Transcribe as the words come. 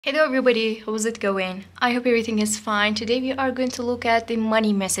Hello everybody, how's it going? I hope everything is fine. Today we are going to look at the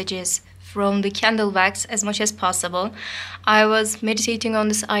money messages from the candle wax as much as possible. I was meditating on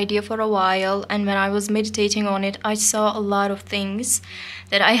this idea for a while, and when I was meditating on it, I saw a lot of things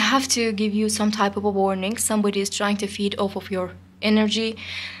that I have to give you some type of a warning. Somebody is trying to feed off of your energy.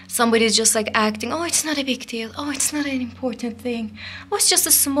 Somebody is just like acting, oh, it's not a big deal. Oh, it's not an important thing. Oh, it's just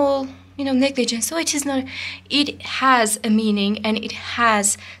a small negligence. So it is not. It has a meaning and it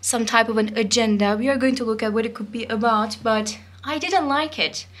has some type of an agenda. We are going to look at what it could be about, but I didn't like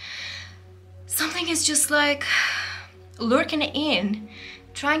it. Something is just like lurking in,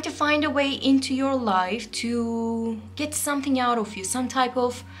 trying to find a way into your life to get something out of you, some type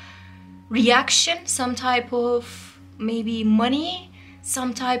of reaction, some type of maybe money,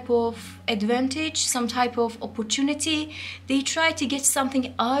 some type of advantage, some type of opportunity. They try to get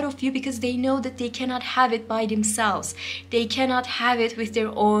something out of you because they know that they cannot have it by themselves. They cannot have it with their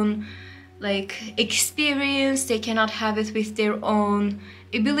own experience. They cannot have it with their own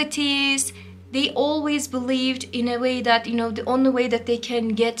abilities. They always believed in a way that, the only way that they can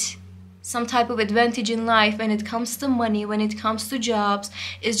get some type of advantage in life when it comes to money, when it comes to jobs,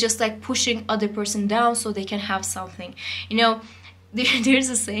 is just like pushing other person down so they can have something. There's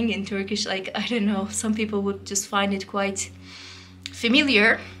a saying in Turkish, I don't know, some people would just find it quite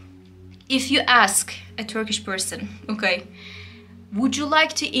familiar. If you ask a Turkish person, okay, would you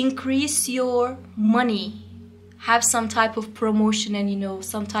like to increase your money, have some type of promotion and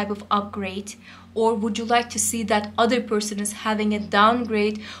some type of upgrade, or would you like to see that other person is having a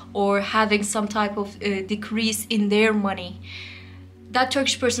downgrade or having some type of decrease in their money? That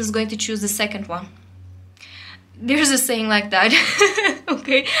Turkish person is going to choose the second one. There's a saying like that.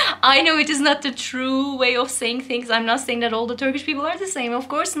 Okay, I know it is not the true way of saying things. I'm not saying that all the Turkish people are the same, of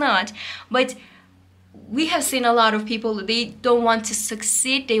course not, but we have seen a lot of people, they don't want to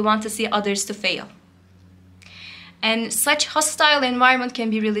succeed, they want to see others to fail. And such hostile environment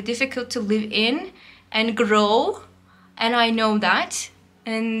can be really difficult to live in and grow, and I know that,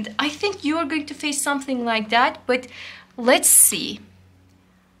 and I think you are going to face something like that. But let's see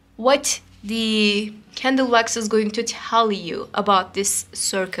what the candle wax is going to tell you about this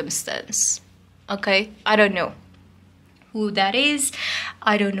circumstance. Okay, I don't know who that is.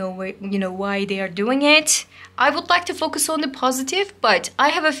 I don't know why they are doing it. I would like to focus on the positive, but I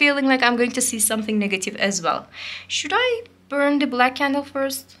have a feeling like I'm going to see something negative as well. Should I burn the black candle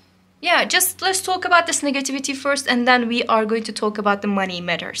first? Yeah, just let's talk about this negativity first, and then we are going to talk about the money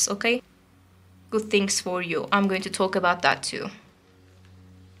matters, okay? Good things for you. I'm going to talk about that too.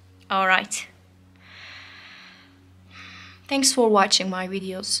 All right. Thanks for watching my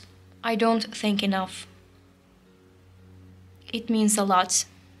videos. I don't think enough. It means a lot.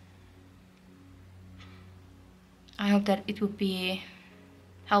 I hope that it will be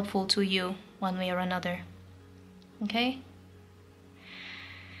helpful to you one way or another. Okay?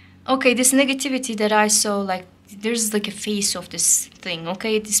 Okay, this negativity that I saw, there's a face of this thing,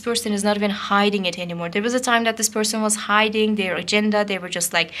 okay? This person is not even hiding it anymore. There was a time that this person was hiding their agenda. They were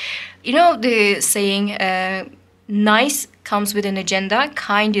just the saying, nice comes with an agenda,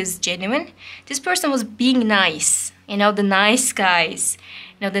 kind is genuine. This person was being nice, the nice guys.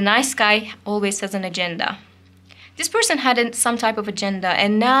 The nice guy always has an agenda. This person had some type of agenda,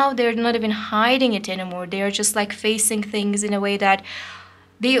 and now they're not even hiding it anymore. They are just facing things in a way that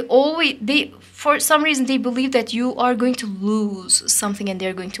for some reason they believe that you are going to lose something and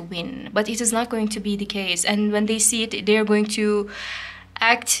they're going to win, but it is not going to be the case. And when they see it, they're going to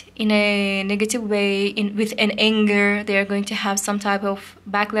act in a negative way, with an anger. They are going to have some type of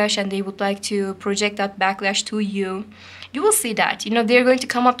backlash, and they would like to project that backlash to you. You will see that. They're going to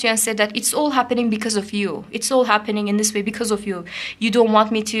come up to you and say that it's all happening because of you. It's all happening in this way because of you. You don't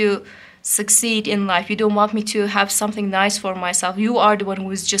want me to succeed in life. You don't want me to have something nice for myself. You are the one who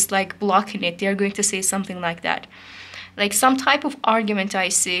is just blocking it. They're going to say something like that. Some type of argument I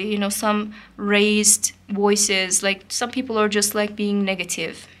see, some raised voices, some people are just being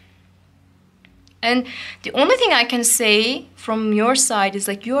negative. And the only thing I can say from your side is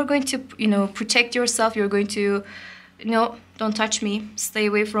you are going to, protect yourself. You're going to, don't touch me, stay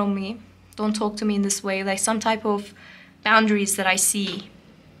away from me, don't talk to me in this way, some type of boundaries that I see.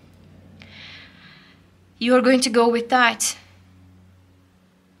 You are going to go with that.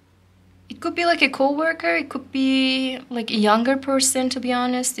 It could be a co-worker, it could be a younger person, to be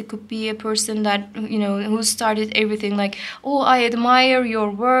honest. It could be a person that, who started everything oh, I admire your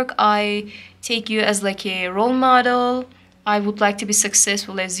work, I take you as a role model, I would like to be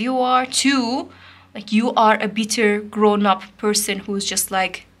successful as you are, to you are a bitter grown-up person who's just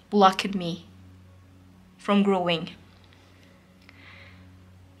blocking me from growing.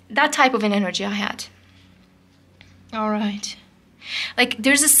 that type of an energy I had. All right. Like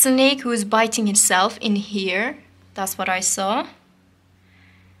there's a snake who is biting itself in here. That's what I saw.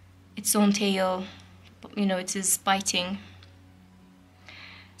 Its own tail, you know, it is biting.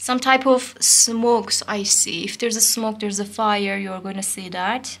 Some type of smokes I see. If there's a smoke, there's a fire, you're going to see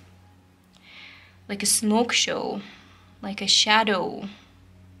that. Like a smoke show, like a shadow.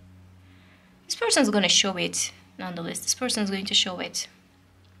 This person's going to show it, nonetheless. This person's going to show it.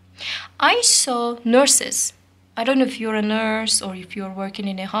 I saw nurses. I don't know if you're a nurse or if you're working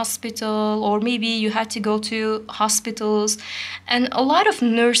in a hospital, or maybe you had to go to hospitals, and a lot of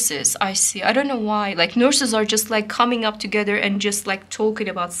nurses I see. I don't know why. Like nurses are just like coming up together and just like talking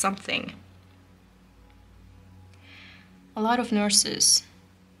about something. A lot of nurses.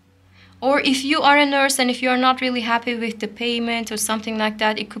 Or if you are a nurse and if you're not really happy with the payment or something like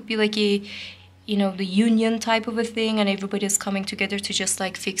that, it could be like a, you know, the union type of a thing, and everybody's coming together to just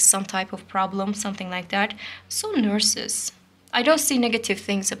like fix some type of problem, something like that. So nurses. I don't see negative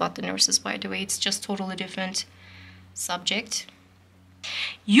things about the nurses, by the way. It's just totally different subject.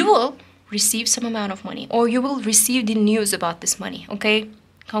 You will receive some amount of money, or you will receive the news about this money, okay?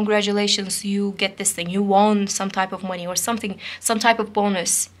 Congratulations, you get this thing. You won some type of money or something, some type of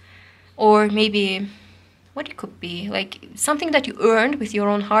bonus. Or maybe what it could be, like something that you earned with your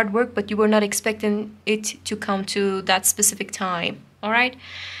own hard work, but you were not expecting it to come to that specific time, all right?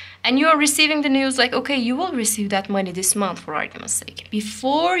 And you are receiving the news like, okay, you will receive that money this month, for argument's sake.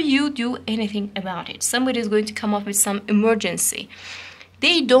 Before you do anything about it, somebody is going to come up with some emergency.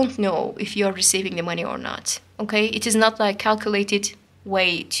 They don't know if you are receiving the money or not, okay? It is not like calculated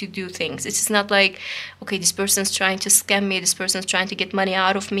way to do things. It's not like, okay, this person's trying to scam me, this person's trying to get money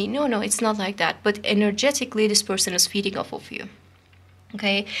out of me. No, it's not like that. But energetically, this person is feeding off of you.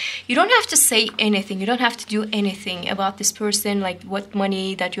 Okay, you don't have to say anything. You don't have to do anything about this person, like what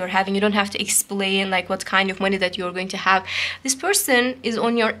money that you're having. You don't have to explain like what kind of money that you're going to have. This person is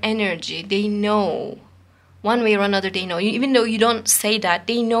on your energy. They know. One way or another, they know. Even though you don't say that,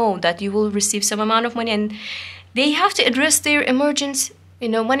 they know that you will receive some amount of money, and they have to address their emergent, you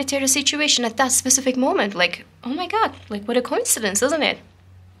know, monetary situation at that specific moment. Like, oh my God, like what a coincidence, isn't it?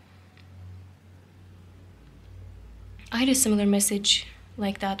 I had a similar message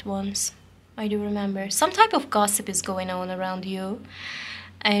like that once. I do remember. Some type of gossip is going on around you,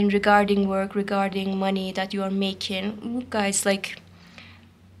 and regarding work, regarding money that you are making. Look, guys, like,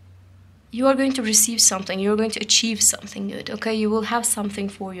 you are going to receive something. You're going to achieve something good, okay? You will have something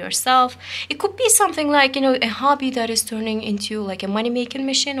for yourself. It could be something like, you know, a hobby that is turning into like a money-making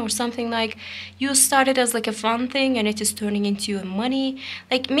machine, or something like you started as like a fun thing and it is turning into a money.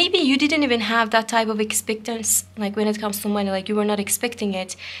 Like maybe you didn't even have that type of expectance, like when it comes to money, like you were not expecting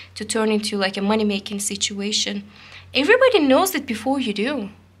it to turn into like a money-making situation. Everybody knows it before you do.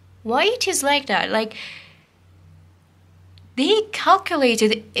 Why it is like that? Like, they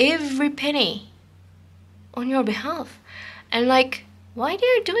calculated every penny on your behalf. And like, why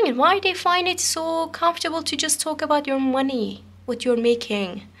they're doing it? Why they find it so comfortable to just talk about your money, what you're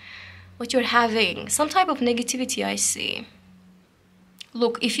making, what you're having? Some type of negativity I see.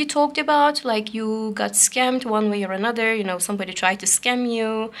 Look, if you talked about like you got scammed one way or another, you know, somebody tried to scam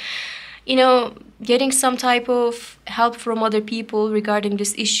you, you know, getting some type of help from other people regarding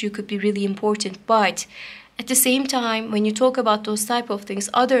this issue could be really important. But at the same time, when you talk about those type of things,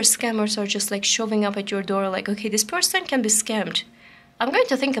 other scammers are just like shoving up at your door like, okay, this person can be scammed. I'm going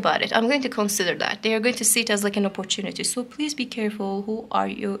to think about it. I'm going to consider that. They are going to see it as like an opportunity. So please be careful who are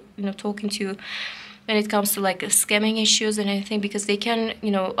you, talking to when it comes to like scamming issues and anything, because they can,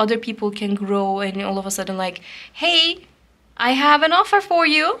 other people can grow and all of a sudden like, hey, I have an offer for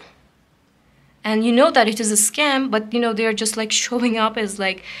you. And you know that it is a scam, but they're just like showing up as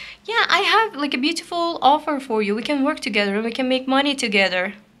like, yeah, I have like a beautiful offer for you. We can work together and we can make money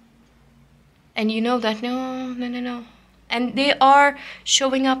together. And you know that no. And they are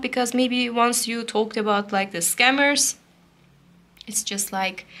showing up because maybe once you talked about like the scammers, it's just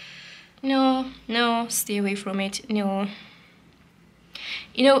like, no, stay away from it, no.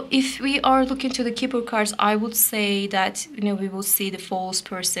 If we are looking to the Keeper cards, I would say that, we will see the false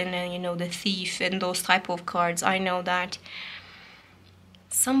person and, the thief and those type of cards. I know that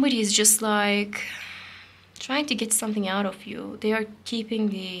somebody is just like trying to get something out of you. They are keeping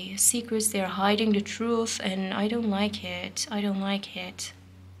the secrets, they are hiding the truth, and I don't like it.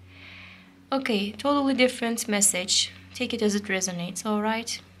 Okay, totally different message. Take it as it resonates,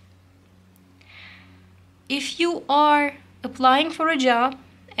 alright? If you are applying for a job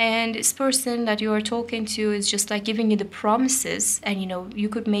And this person that you are talking to is just like giving you the promises, and you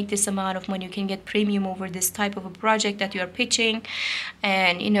could make this amount of money, you can get premium over this type of a project that you are pitching.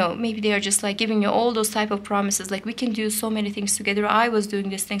 And maybe they are just like giving you all those type of promises, like we can do so many things together, I was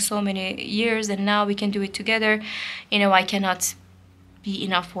doing this thing so many years and now we can do it together. I cannot be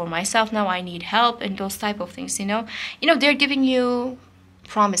enough for myself now, I need help, and those type of things. They're giving you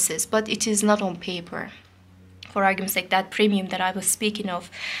promises, but it is not on paper. For argument's sake, that premium that I was speaking of,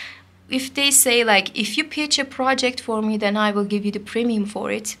 if they say like, if you pitch a project for me, then I will give you the premium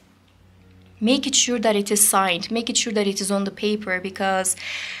for it, make it sure that it is signed, make it sure that it is on the paper, because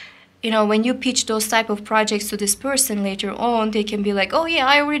when you pitch those type of projects to this person later on, they can be like, oh yeah,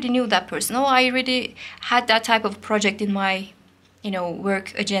 I already knew that person, oh, I already had that type of project in my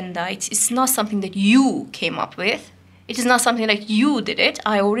work agenda. It's not something that you came up with, it is not something like you did it,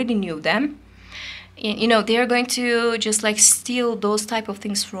 I already knew them. They are going to just like steal those type of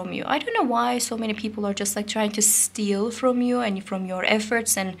things from you. I don't know why so many people are just like trying to steal from you and from your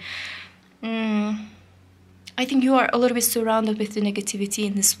efforts. And I think you are a little bit surrounded with the negativity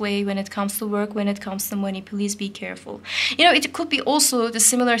in this way when it comes to work, when it comes to money. Please be careful. It could be also the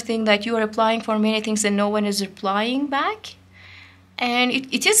similar thing that you are applying for many things and no one is replying back. And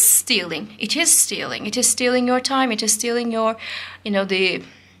it is stealing. It is stealing. It is stealing your time. It is stealing your,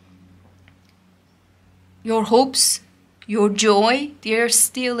 your hopes, your joy. They're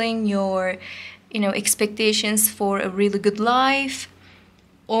stealing your, expectations for a really good life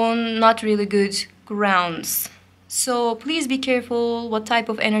on not really good grounds. So please be careful what type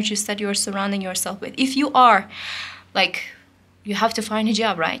of energies that you're surrounding yourself with. If you are, like, you have to find a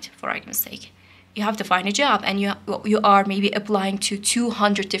job, right? For argument's sake. You have to find a job and you are maybe applying to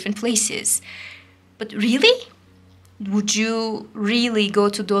 200 different places. But really? Would you really go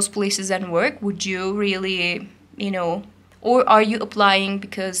to those places and work? Would you really, or are you applying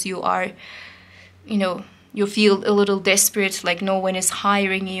because you are, you feel a little desperate, like no one is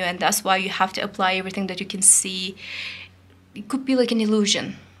hiring you, and that's why you have to apply everything that you can see? It could be like an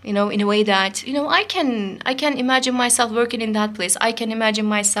illusion, in a way that, I can imagine myself working in that place. I can imagine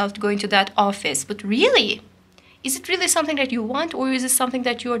myself going to that office. But really, is it really something that you want, or is it something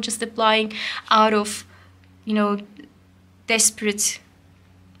that you are just applying out of, desperate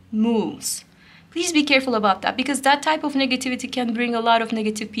moves? Please be careful about that, because that type of negativity can bring a lot of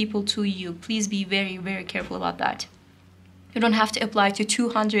negative people to you. Please be very, very careful about that. You don't have to apply to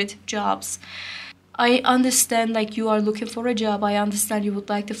 200 jobs. I understand, like, you are looking for a job. I understand you would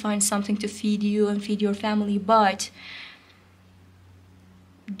like to find something to feed you and feed your family, but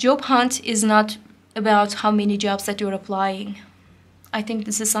job hunt is not about how many jobs that you're applying. I think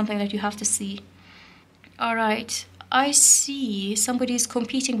this is something that you have to see. All right. I see somebody is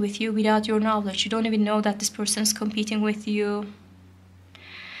competing with you without your knowledge. You don't even know that this person is competing with you.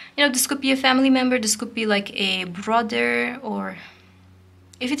 This could be a family member. This could be like a brother, or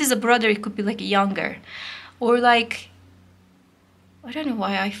if it is a brother, it could be like a younger. Or like, I don't know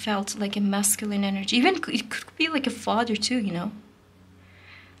why I felt like a masculine energy. Even it could be like a father too,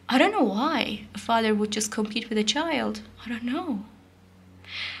 I don't know why a father would just compete with a child. I don't know.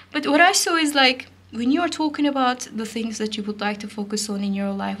 But what I saw is like, when you are talking about the things that you would like to focus on in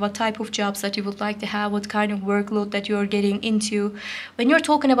your life, what type of jobs that you would like to have, what kind of workload that you are getting into, when you're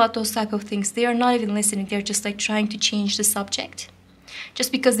talking about those type of things, they are not even listening. They're just like trying to change the subject.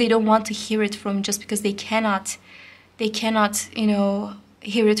 Just because they don't want to hear it from, just because they cannot,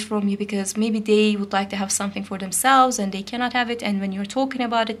 hear it from you, because maybe they would like to have something for themselves and they cannot have it. And when you're talking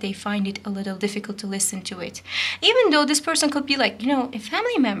about it, they find it a little difficult to listen to it. Even though this person could be like, a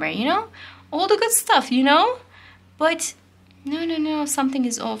family member, all the good stuff, but no, something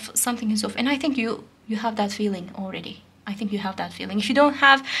is off. And I think you have that feeling already. I think you have that feeling. If you don't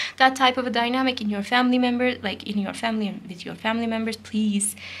have that type of a dynamic in your family member, like in your family and with your family members,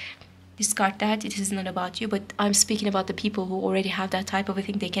 please discard that. It is not about you, but I'm speaking about the people who already have that type of a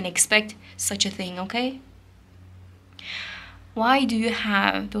thing. They can expect such a thing, okay? Why do you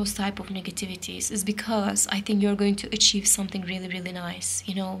have those type of negativities? Is because I think you're going to achieve something really, really nice.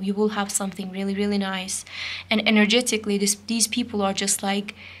 You will have something really, really nice. And energetically, these people are just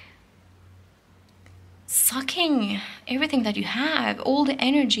like sucking everything that you have, all the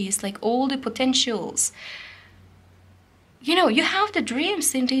energies, like all the potentials. You have the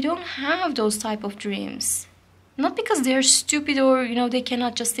dreams and they don't have those type of dreams. Not because they're stupid or, they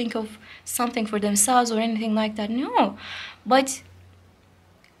cannot just think of something for themselves or anything like that. No. But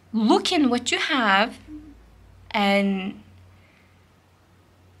look in what you have and,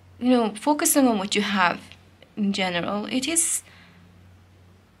 focusing on what you have in general. It is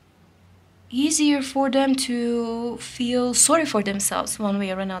easier for them to feel sorry for themselves one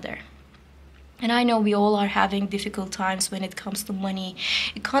way or another. And I know we all are having difficult times when it comes to money.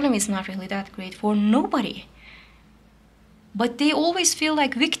 Economy is not really that great for nobody. But they always feel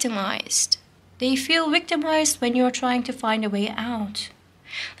like victimized. They feel victimized when you're trying to find a way out.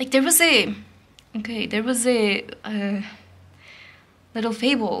 Like there was a little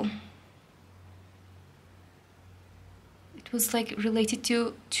fable. It was like related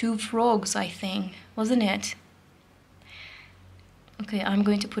to two frogs, I think, wasn't it? Okay, I'm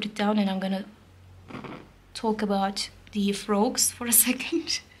going to put it down and I'm gonna talk about the frogs for a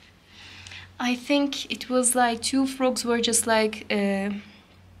second. I think it was like two frogs were just like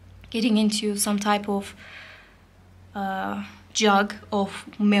getting into some type of jug of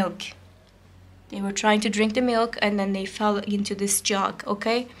milk. They were trying to drink the milk and then they fell into this jug,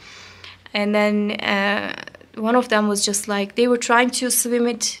 okay? And then one of them was just like, they were trying to swim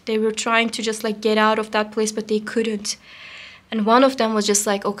it, they were trying to just like get out of that place, but they couldn't. And one of them was just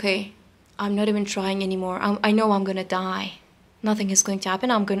like, okay, I'm not even trying anymore. I know I'm gonna die. Nothing is going to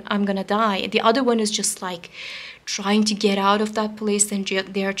happen. I'm gonna die. The other one is just like trying to get out of that place, and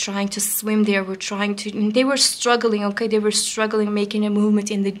they are trying to swim. They were struggling. Okay, they were struggling, making a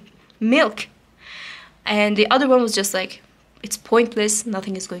movement in the milk. And the other one was just like, it's pointless.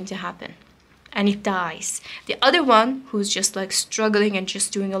 Nothing is going to happen, and it dies. The other one, who's just like struggling and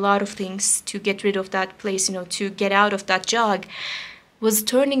just doing a lot of things to get rid of that place, to get out of that jug, was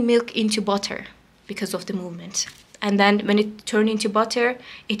turning milk into butter because of the movement. And then when it turned into butter,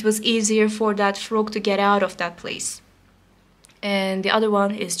 it was easier for that frog to get out of that place. And the other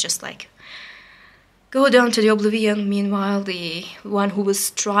one is just like, go down to the oblivion. Meanwhile, the one who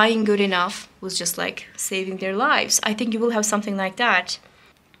was trying good enough was just like saving their lives. I think you will have something like that.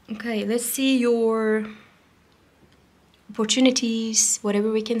 Okay, let's see your opportunities,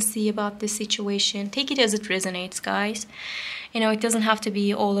 whatever we can see about this situation. Take it as it resonates, guys. It doesn't have to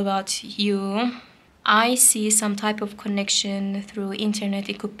be all about you. I see some type of connection through internet.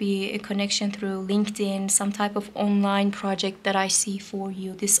 It could be a connection through LinkedIn, some type of online project that I see for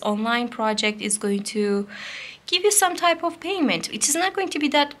you. This online project is going to give you some type of payment. It is not going to be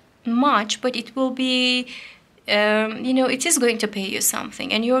that much, but it will be, it is going to pay you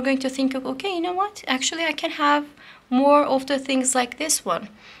something. And you're going to think of, okay, you know what? Actually, I can have more of the things like this one.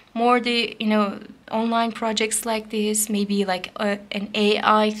 More the, online projects like this, maybe like an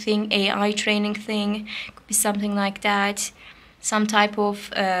AI thing, AI training thing, could be something like that. Some type of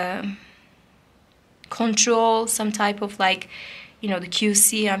control, some type of like, the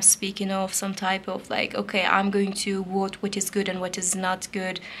QC I'm speaking of, some type of like, okay, I'm going to vote what is good and what is not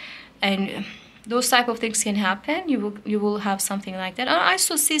good. And those type of things can happen. You will have something like that. I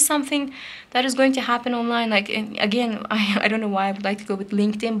also see something that is going to happen online. Like, again, I don't know why I would like to go with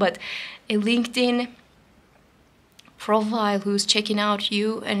LinkedIn, but a LinkedIn profile who's checking out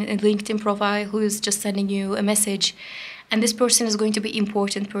you, and a LinkedIn profile who is just sending you a message, and this person is going to be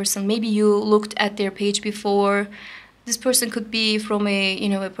important person. Maybe you looked at their page before. This person could be from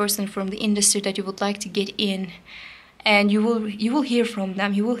a person from the industry that you would like to get in. And you will hear from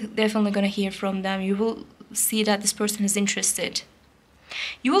them. You will definitely gonna hear from them. You will see that this person is interested.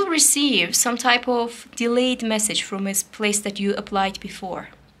 You will receive some type of delayed message from a place that you applied before.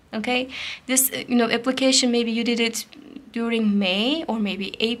 Okay, this application, maybe you did it during May or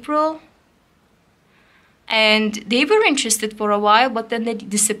maybe April, and they were interested for a while, but then they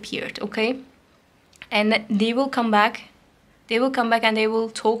disappeared. Okay, and they will come back. They will come back and they will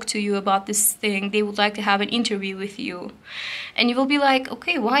talk to you about this thing. They would like to have an interview with you. And you will be like,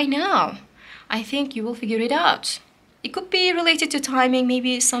 okay, why now? I think you will figure it out. It could be related to timing.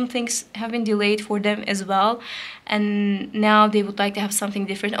 Maybe some things have been delayed for them as well. And now they would like to have something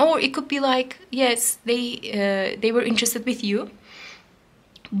different. Or it could be like, yes, they were interested with you,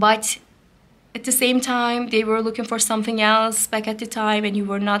 but at the same time, they were looking for something else back at the time, and you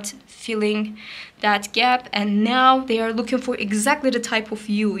were not filling that gap. And now they are looking for exactly the type of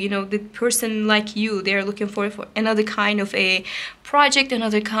you, the person like you. They are looking for another kind of a project,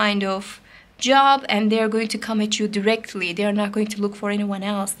 another kind of job, and they are going to come at you directly. They are not going to look for anyone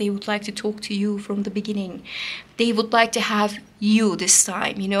else. They would like to talk to you from the beginning. They would like to have you this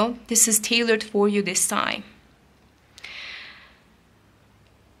time, This is tailored for you this time.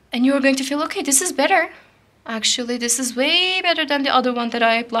 And you're going to feel, okay, this is better. Actually, this is way better than the other one that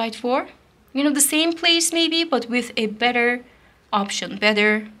I applied for. The same place maybe, but with a better option,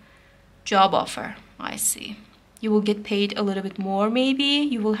 better job offer. I see. You will get paid a little bit more maybe.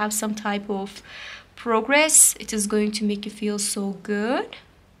 You will have some type of progress. It is going to make you feel so good.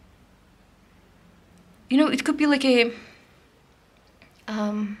 It could be like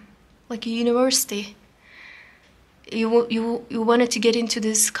like a university. You wanted to get into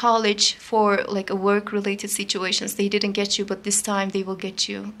this college for like a work related situations. They didn't get you, but this time they will get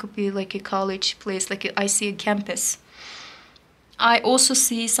you. It could be like a college place, I see a campus. I also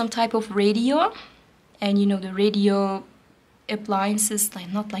see some type of radio, and the radio appliances,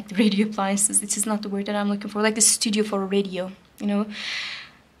 like not like the radio appliances, this is not the word that I'm looking for, like the studio for a radio,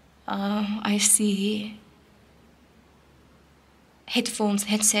 I see headphones,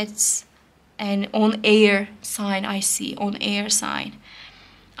 headsets, and on-air sign. I see on-air sign.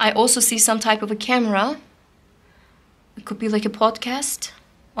 I also see some type of a camera. It could be like a podcast,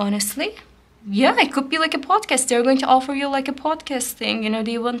 honestly. Yeah, it could be like a podcast. They're going to offer you like a podcast thing.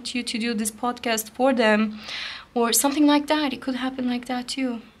 They want you to do this podcast for them or something like that. It could happen like that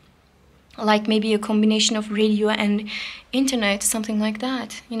too. Like maybe a combination of radio and internet, something like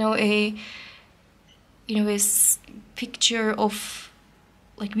that. A picture of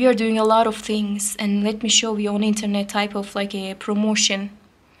like we are doing a lot of things and let me show you on internet type of like a promotion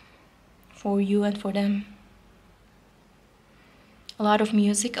for you and for them. A lot of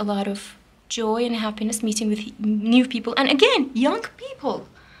music, a lot of joy and happiness, meeting with new people, and again, young people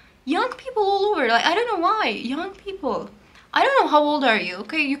all over. Like, I don't know why, young people. I don't know how old are you,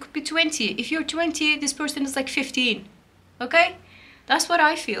 okay? You could be 20. If you're 20, this person is like 15, okay? That's what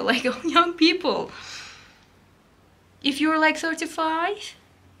I feel, like young people. If you're like 35,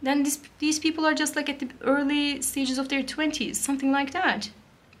 then these people are just like at the early stages of their 20s, something like that.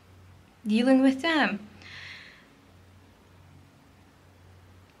 Dealing with them.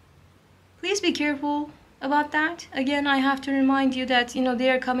 Please be careful about that. Again, I have to remind you that,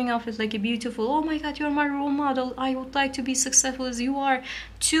 they are coming off as like a beautiful, oh my God, you're my role model. I would like to be successful as you are.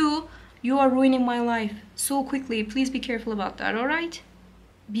 To, you are ruining my life so quickly. Please be careful about that, all right?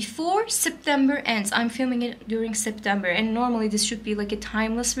 Before September ends, I'm filming it during September, and normally this should be like a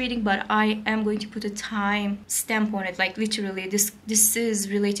timeless reading, but I am going to put a time stamp on it, like literally this is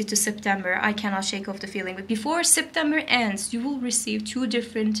related to September. I cannot shake off the feeling. But before September ends, you will receive 2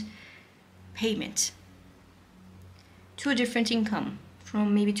 different payments, 2 different income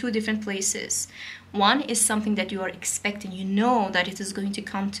from maybe 2 different places. One is something that you are expecting, that it is going to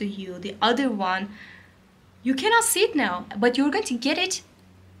come to you. The other one, you cannot see it now, but you're going to get it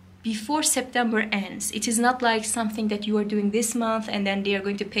before September ends. It is not like something that you are doing this month and then they are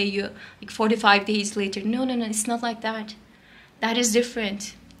going to pay you like 45 days later. No, it's not like that. That is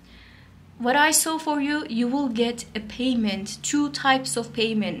different. What I saw for you, you will get a payment, 2 types of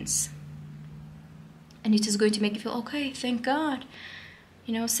payments. And it is going to make you feel, okay, thank God.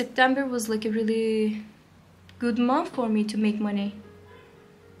 September was like a really good month for me to make money.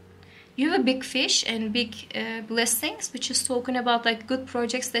 You have a big fish and big blessings, which is talking about like good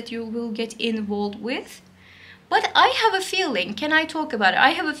projects that you will get involved with. But I have a feeling, can I talk about it?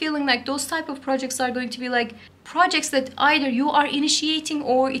 I have a feeling like those type of projects are going to be like projects that either you are initiating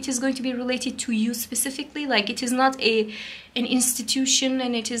or it is going to be related to you specifically. Like it is not an institution,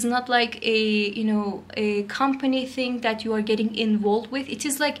 and it is not like a company thing that you are getting involved with. It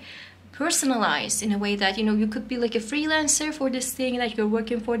is like personalized in a way that you could be like a freelancer for this thing that you're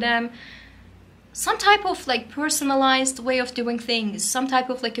working for them. Some type of like personalized way of doing things, some type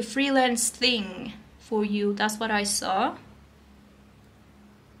of like a freelance thing for you. That's what I saw.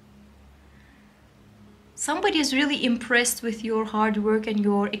 Somebody is really impressed with your hard work and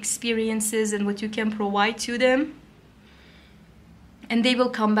your experiences and what you can provide to them. And they will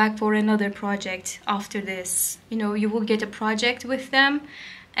come back for another project after this. You will get a project with them,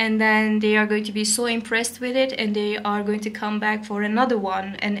 and then they are going to be so impressed with it, and they are going to come back for another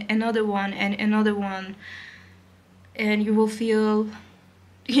one and another one and another one. And you will feel,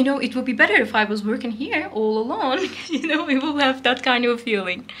 it would be better if I was working here all alone. We will have that kind of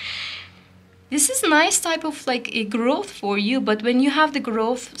feeling. This is a nice type of like a growth for you, but when you have the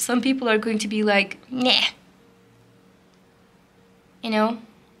growth, some people are going to be like, nah.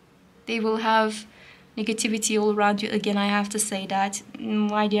 They will have negativity all around you. Again, I have to say that.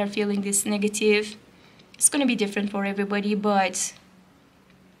 Why they are feeling this negative, it's going to be different for everybody, but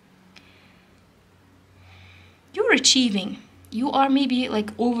you're achieving. You are maybe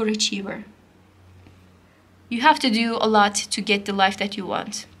like overachiever. You have to do a lot to get the life that you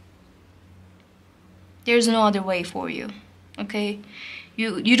want. There's no other way for you, okay?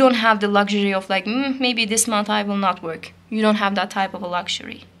 You don't have the luxury of like, maybe this month I will not work. You don't have that type of a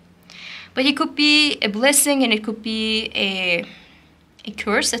luxury. But it could be a blessing and it could be a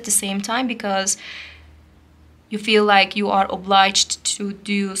curse at the same time, because you feel like you are obliged to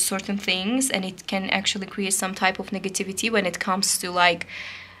do certain things, and it can actually create some type of negativity when it comes to like,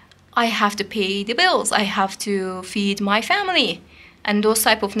 I have to pay the bills, I have to feed my family. And those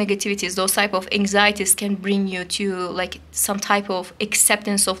type of negativities, those type of anxieties can bring you to like some type of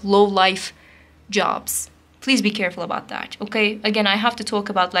acceptance of low life jobs. Please be careful about that, okay? Again, I have to talk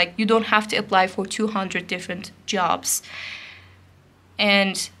about like you don't have to apply for 200 different jobs,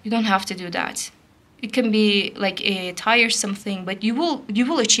 and you don't have to do that. It can be like a tiresome thing, but you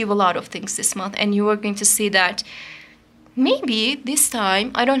will achieve a lot of things this month, and you are going to see that maybe this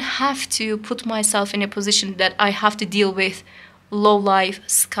time I don't have to put myself in a position that I have to deal with low life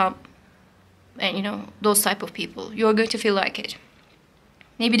scum and you know those type of people. You're going to feel like it.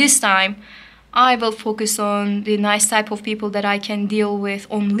 Maybe this time I will focus on the nice type of people that I can deal with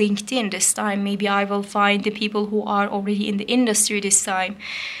on LinkedIn this time. Maybe I will find the people who are already in the industry this time.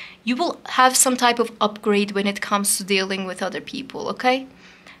 You will have some type of upgrade when it comes to dealing with other people, okay?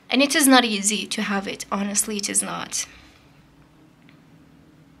 And it is not easy to have it. Honestly, it is not.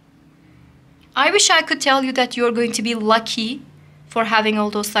 I wish I could tell you that you're going to be lucky for having all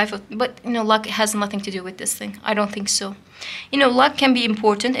those type of, but you know, luck has nothing to do with this thing. I don't think so. You know, luck can be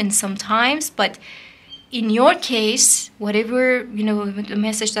important in some times, but in your case, whatever, you know, the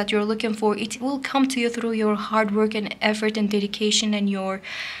message that you're looking for, it will come to you through your hard work and effort and dedication and your,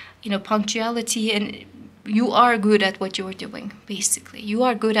 you know, punctuality, and you are good at what you're doing, basically. You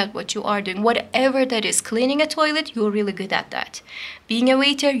are good at what you are doing. Whatever that is, cleaning a toilet, you're really good at that. Being a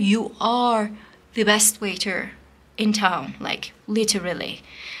waiter, you are the best waiter in town, like literally.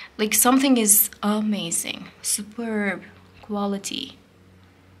 Like something is amazing, superb quality.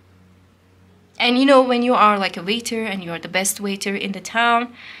 And you know, when you are like a waiter and you're the best waiter in the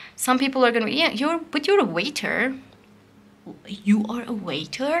town, some people are gonna be, yeah, you're a waiter. You are a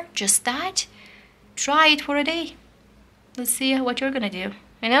waiter? Just that? Try it for a day. Let's see what you're gonna do,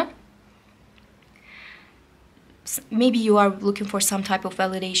 you know? Maybe you are looking for some type of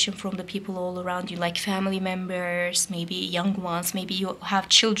validation from the people all around you, like family members, maybe young ones. Maybe you have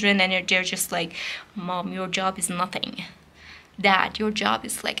children and they're just like, Mom, your job is nothing. Dad, your job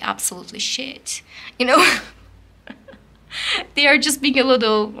is like absolutely shit. You know? They are just being a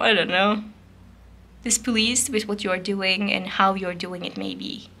little, I don't know, displeased with what you are doing and how you're doing it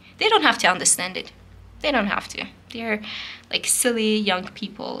maybe. They don't have to understand it. They don't have to. They're like silly young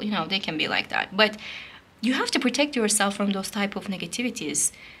people, you know, they can be like that. But you have to protect yourself from those type of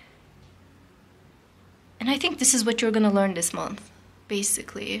negativities. And I think this is what you're gonna learn this month,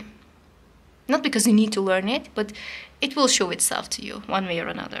 basically. Not because you need to learn it, but it will show itself to you one way or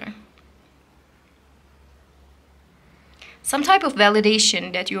another. Some type of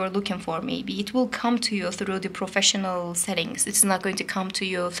validation that you are looking for, maybe it will come to you through the professional settings. It's not going to come to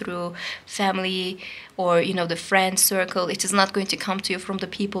you through family or, you know, the friend circle. It is not going to come to you from the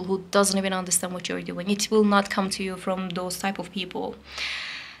people who doesn't even understand what you're doing. It will not come to you from those type of people.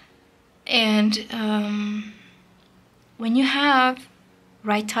 And when you have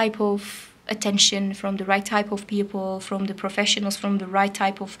right type of attention from the right type of people, from the professionals, from the right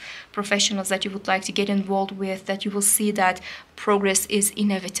type of professionals that you would like to get involved with, that you will see that progress is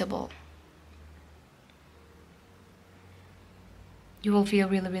inevitable. You will feel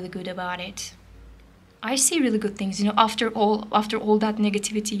really, really good about it. I see really good things, you know, after all that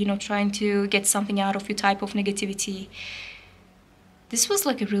negativity, you know, trying to get something out of your type of negativity. This was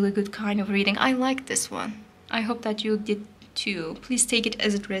like a really good kind of reading. I like this one. I hope that you did too. Please take it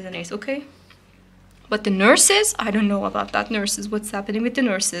as it resonates, okay? But the nurses, I don't know about that nurses. What's happening with the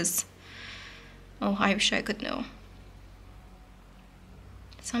nurses? Oh, I wish I could know.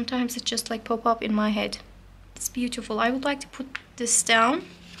 Sometimes it just like pop up in my head. It's beautiful. I would like to put this down.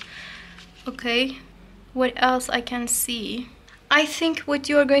 Okay, what else I can see? I think what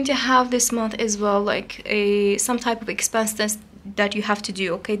you are going to have this month as well, like some type of expense that you have to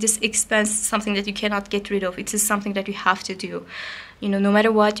do, okay? This expense is something that you cannot get rid of. It is something that you have to do. You know, no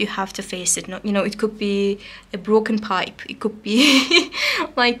matter what, you have to face it. You know, it could be a broken pipe. It could be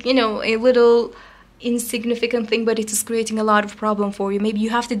like, you know, a little insignificant thing, but it is creating a lot of problem for you. Maybe you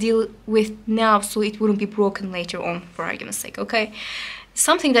have to deal with now so it wouldn't be broken later on, for argument's sake, okay?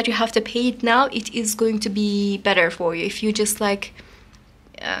 Something that you have to pay it now, it is going to be better for you if you just like,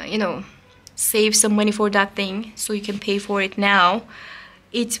 you know, save some money for that thing so you can pay for it now.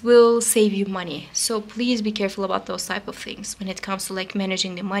 It will save you money. So please be careful about those type of things when it comes to like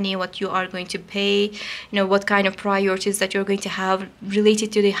managing the money, what you are going to pay, you know, what kind of priorities that you're going to have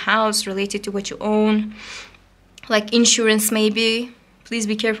related to the house, related to what you own, like insurance maybe. Please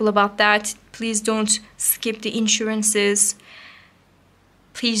be careful about that. Please don't skip the insurances.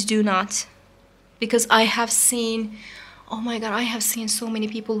 Please do not. Because I have seen, oh my God, I have seen so many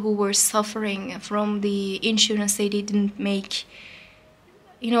people who were suffering from the insurance they didn't make.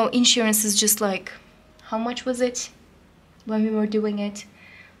 You know, insurance is just like, how much was it? when we were doing it.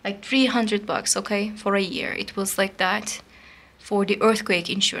 Like $300, okay, for a year. It was like that for the earthquake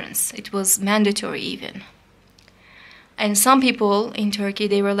insurance. It was mandatory even. And some people in Turkey,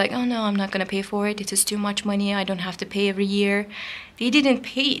 they were like, oh no, I'm not gonna pay for it. It is too much money. I don't have to pay every year. They didn't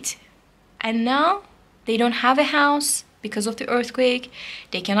pay it. And now they don't have a house because of the earthquake.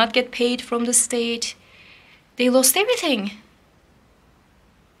 They cannot get paid from the state. They lost everything.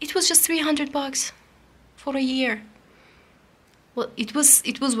 It was just $300 for a year. Well, it was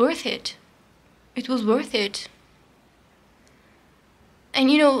worth it. It was worth it. And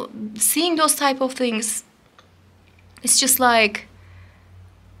you know, seeing those type of things, it's just like,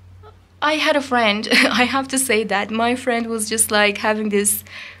 I had a friend, I have to say that my friend was just like having this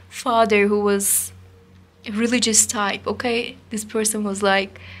father who was a religious type, okay? This person was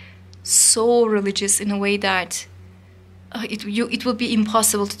like so religious in a way that it would be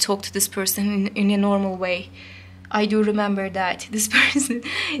impossible to talk to this person in a normal way. I do remember that this person,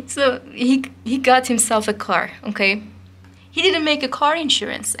 so he got himself a car, okay? He didn't make a car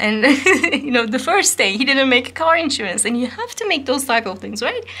insurance, and you know, the first day he didn't make a car insurance, and you have to make those type of things,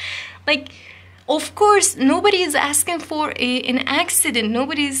 right? Like, of course, nobody is asking for an accident,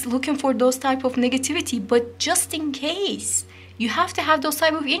 nobody is looking for those type of negativity, but just in case, you have to have those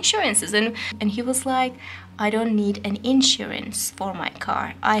type of insurances. And he was like, I don't need an insurance for my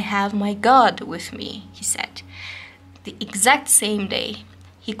car. I have my God with me, he said. The exact same day,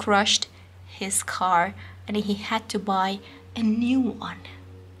 he crushed his car and he had to buy a new one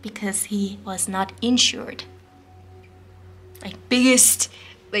because he was not insured. Like, biggest,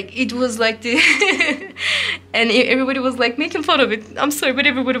 like, it was like the and everybody was like making fun of it. I'm sorry, but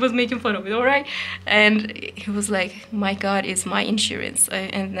everybody was making fun of it, all right? And he was like, my God is my insurance.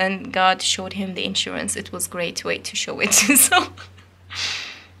 And then God showed him the insurance. It was great way to show it. So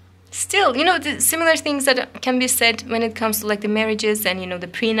still, you know, the similar things that can be said when it comes to like the marriages and, you know, the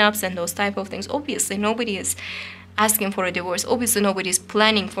prenups and those type of things. Obviously, nobody is asking for a divorce. Obviously, nobody is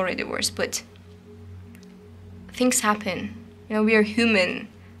planning for a divorce, but things happen. You know, we are human.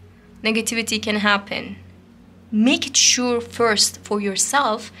 Negativity can happen. Make it sure first for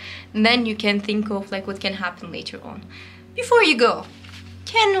yourself, and then you can think of like what can happen later on. Before you go,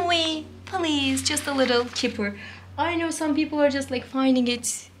 can we please just a little kipper? I know some people are just like finding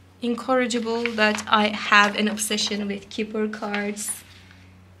it incorrigible that I have an obsession with kipper cards,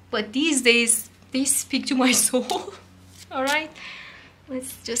 but these days they speak to my soul. All right,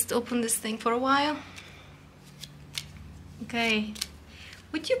 let's just open this thing for a while. Okay,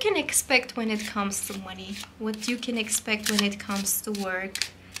 what you can expect when it comes to money, what you can expect when it comes to work,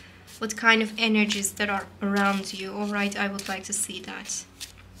 what kind of energies that are around you. All right, I would like to see that.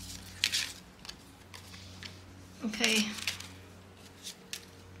 Okay.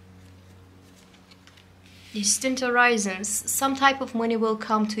 Distant horizons. Some type of money will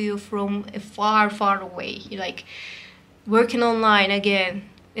come to you from a far, far away. You're like working online again.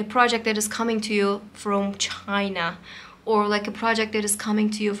 A project that is coming to you from China, or like a project that is coming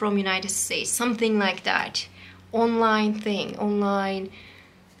to you from United States. Something like that. Online thing. Online.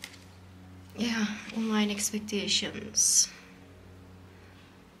 Yeah, online expectations.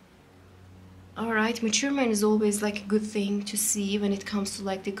 Alright, mature man is always like a good thing to see when it comes to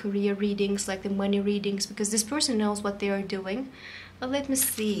like the career readings, like the money readings, because this person knows what they are doing. But let me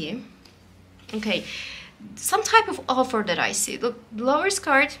see. Okay, some type of offer that I see. Look, Lover's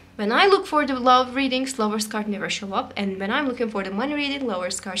card, when I look for the love readings, Lover's card never show up. And when I'm looking for the money reading,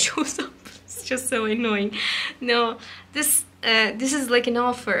 Lover's card shows up. It's just so annoying. No, this is like an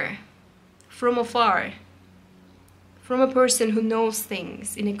offer from afar. From a person who knows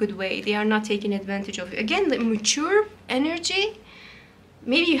things in a good way. They are not taking advantage of you. Again, the mature energy,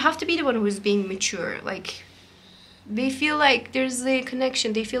 maybe you have to be the one who is being mature. Like, they feel like there's a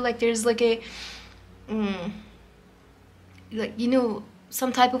connection. They feel like there's like a, like, you know,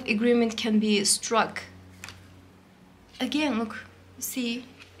 some type of agreement can be struck. Again, look, see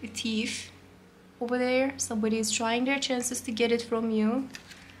a thief over there. Somebody is trying their chances to get it from you.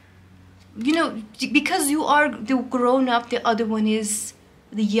 You know, because you are the grown up, the other one is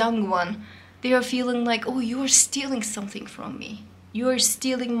the young one. They are feeling like, oh, you are stealing something from me. You are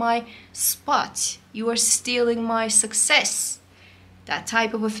stealing my spot. You are stealing my success. That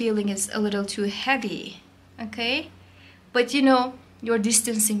type of a feeling is a little too heavy, okay? But you know, you're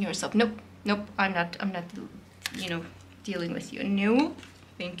distancing yourself. Nope, nope, I'm not, you know, dealing with you. No,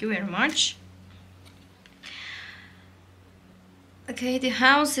 thank you very much. Okay, the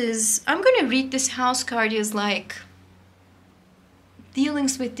house is, I'm gonna read this house card as like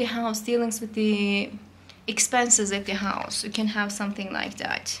dealings with the house, dealings with the expenses of the house. You can have something like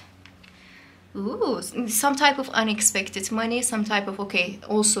that. Ooh, some type of unexpected money, some type of, okay,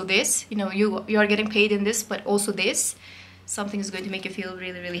 also this, you know, you are getting paid in this, but also this. Something is going to make you feel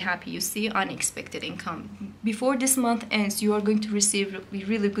really, really happy. You see, unexpected income. Before this month ends, you are going to receive a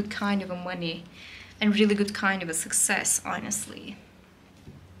really good kind of a money and really good kind of a success, honestly.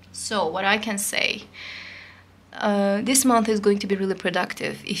 So what I can say, this month is going to be really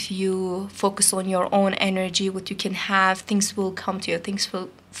productive. If you focus on your own energy, what you can have, things will come to you, things will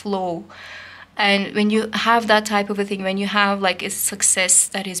flow. And when you have that type of a thing, when you have like a success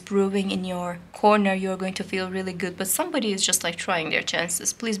that is brewing in your corner, you're going to feel really good. But somebody is just like trying their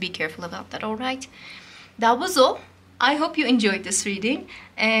chances. Please be careful about that, all right? That was all. I hope you enjoyed this reading,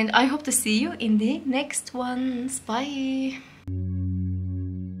 and I hope to see you in the next ones. Bye.